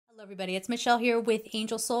Hello everybody, it's Michelle here with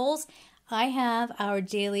Angel Souls. I have our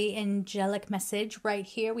daily angelic message right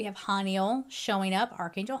here. We have Haniel showing up,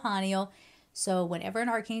 Archangel Haniel. So whenever an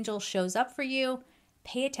archangel shows up for you,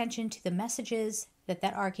 pay attention to the messages that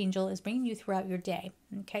archangel is bringing you throughout your day.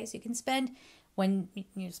 Okay, so you can spend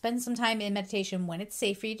some time in meditation when it's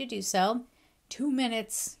safe for you to do so. 2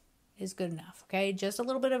 minutes is good enough. Okay, just a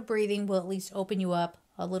little bit of breathing will at least open you up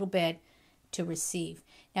a little bit to receive.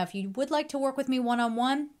 Now, if you would like to work with me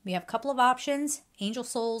one-on-one, we have a couple of options.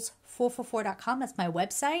 Angelsouls444.com, that's my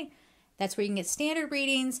website. That's where you can get standard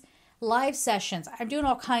readings, live sessions. I'm doing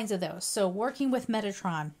all kinds of those. So working with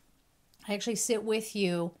Metatron, I actually sit with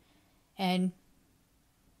you and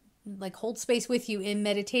like hold space with you in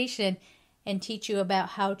meditation and teach you about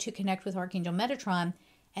how to connect with Archangel Metatron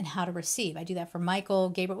and how to receive. I do that for Michael,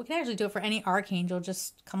 Gabriel. We can actually do it for any archangel.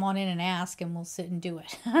 Just come on in and ask and we'll sit and do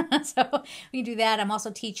it. So we can do that. I'm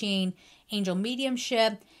also teaching angel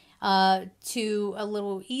mediumship to a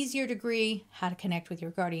little easier degree, how to connect with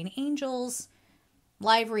your guardian angels,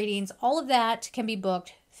 live readings. All of that can be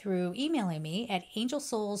booked through emailing me at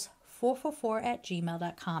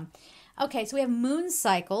angelsouls444@gmail.com. Okay, so we have moon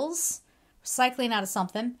cycles, cycling out of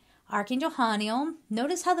something. Archangel Haniel,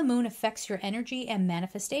 notice how the moon affects your energy and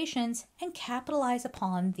manifestations and capitalize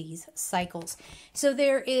upon these cycles. So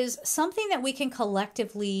there is something that we can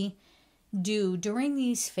collectively do during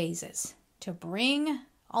these phases to bring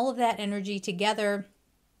all of that energy together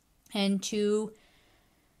and to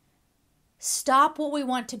stop what we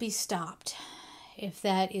want to be stopped. If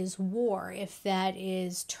that is war, if that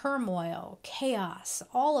is turmoil, chaos,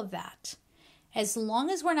 all of that. As long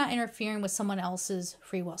as we're not interfering with someone else's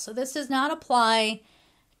free will. So this does not apply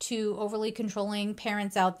to overly controlling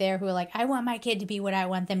parents out there who are like, I want my kid to be what I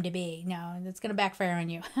want them to be. No, that's going to backfire on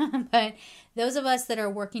you. But those of us that are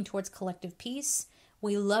working towards collective peace,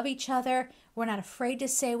 we love each other. We're not afraid to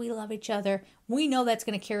say we love each other. We know that's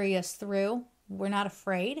going to carry us through. We're not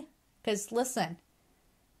afraid. Because listen,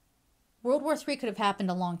 World War III could have happened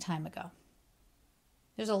a long time ago.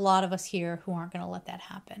 There's a lot of us here who aren't going to let that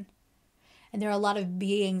happen. And there are a lot of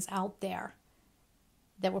beings out there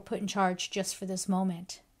that were put in charge just for this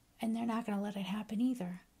moment. And they're not going to let it happen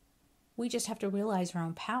either. We just have to realize our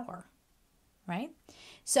own power, right?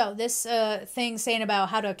 So this thing saying about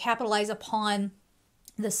how to capitalize upon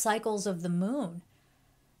the cycles of the moon.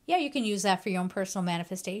 Yeah, you can use that for your own personal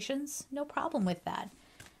manifestations. No problem with that.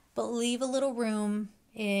 But leave a little room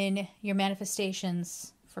in your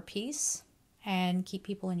manifestations for peace and keep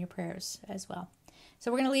people in your prayers as well.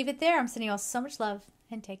 So we're going to leave it there. I'm sending you all so much love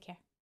and take care.